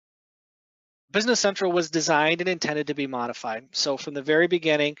Business Central was designed and intended to be modified. So from the very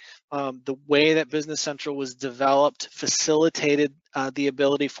beginning, the way that Business Central was developed facilitated the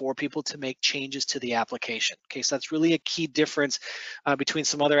ability for people to make changes to the application. Okay, so that's really a key difference between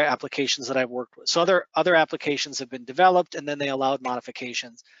some other applications that I've worked with. So other applications have been developed and then they allowed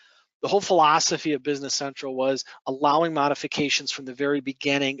modifications. The whole philosophy of Business Central was allowing modifications from the very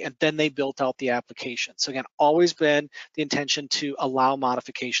beginning, and then they built out the application. So again, always been the intention to allow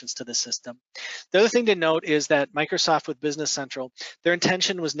modifications to the system. The other thing to note is that Microsoft with Business Central, their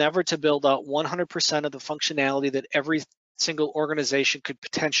intention was never to build out 100% of the functionality that every single organization could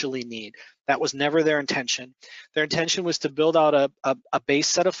potentially need. That was never their intention. Their intention was to build out a base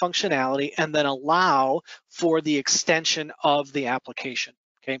set of functionality and then allow for the extension of the application.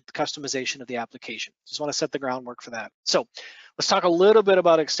 Okay, the customization of the application. Just want to set the groundwork for that. So let's talk a little bit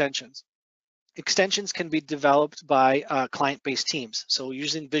about extensions. Extensions can be developed by client-based teams. So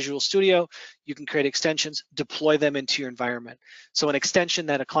using Visual Studio, you can create extensions, deploy them into your environment. So an extension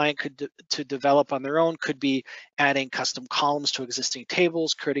that a client could develop on their own could be adding custom columns to existing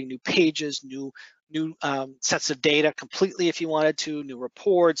tables, creating new pages, new sets of data completely if you wanted to, new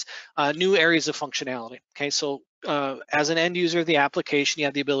reports, new areas of functionality. Okay, so as an end user of the application, you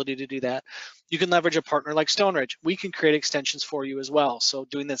have the ability to do that. You can leverage a partner like StoneRidge. We can create extensions for you as well. So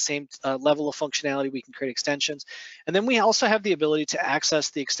doing that same level of functionality, we can create extensions. And then we also have the ability to access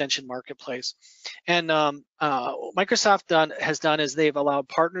the extension marketplace. And Microsoft has done is they've allowed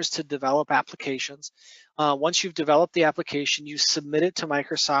partners to develop applications. Once you've developed the application, you submit it to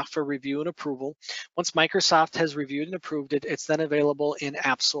Microsoft for review and approval. Once Microsoft has reviewed and approved it, it's then available in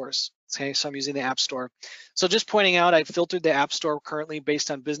AppSource. Okay, so I'm using the App Store. So just pointing out, I've filtered the App Store currently based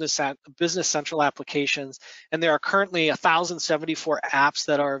on Business Central applications, and there are currently 1,074 apps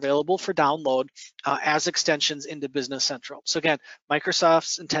that are available for download as extensions into Business Central. So again,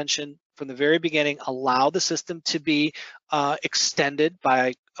 Microsoft's intention from the very beginning, allow the system to be extended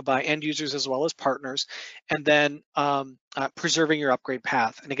by end users as well as partners, and then preserving your upgrade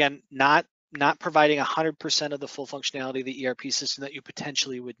path. And again, not providing 100% of the full functionality of the ERP system that you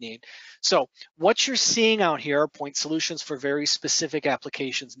potentially would need. So what you're seeing out here are point solutions for very specific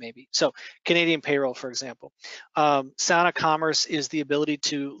applications maybe. So Canadian payroll, for example. Sana Commerce is the ability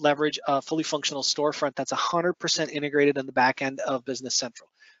to leverage a fully functional storefront that's 100% integrated in the back end of Business Central.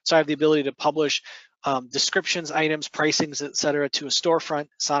 So I have the ability to publish descriptions, items, pricings, et cetera, to a storefront.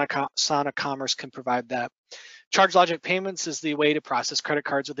 Sana Commerce can provide that. ChargeLogic Payments is the way to process credit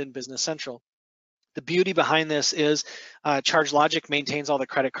cards within Business Central. The beauty behind this is ChargeLogic maintains all the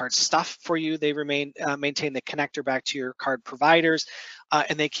credit card stuff for you. They maintain the connector back to your card providers,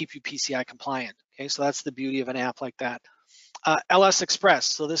 and they keep you PCI compliant. Okay, so that's the beauty of an app like that. LS Express,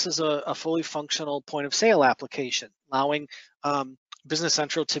 so this is a fully functional point of sale application, allowing Business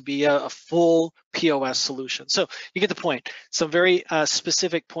Central to be a full POS solution. So you get the point. Some very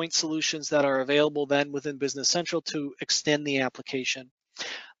specific point solutions that are available then within Business Central to extend the application.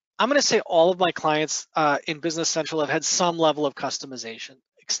 I'm going to say all of my clients in Business Central have had some level of customization,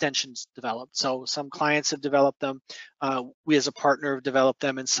 extensions developed. So some clients have developed them. We as a partner have developed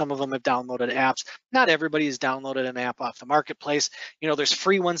them, and some of them have downloaded apps. Not everybody has downloaded an app off the marketplace. You know, there's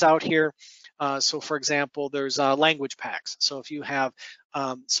free ones out here. So for example, there's language packs. So if you have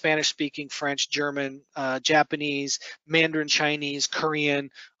Spanish speaking, French, German, Japanese, Mandarin, Chinese, Korean,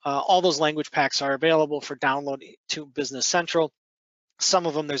 all those language packs are available for download to Business Central. Some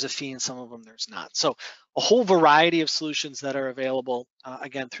of them there's a fee and some of them there's not. So a whole variety of solutions that are available,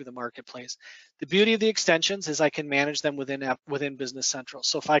 again, through the marketplace. The beauty of the extensions is I can manage them within Business Central.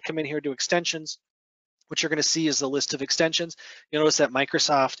 So if I come in here to extensions, what you're going to see is the list of extensions. You'll notice that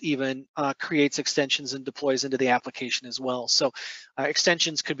Microsoft even creates extensions and deploys into the application as well. So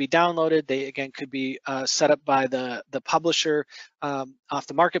extensions could be downloaded. They, again, could be set up by the publisher off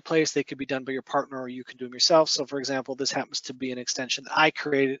the marketplace. They could be done by your partner, or you can do them yourself. So for example, this happens to be an extension that I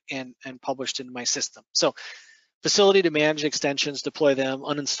created and published into my system. So facility to manage extensions, deploy them,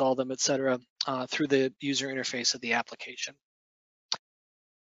 uninstall them, et cetera, through the user interface of the application.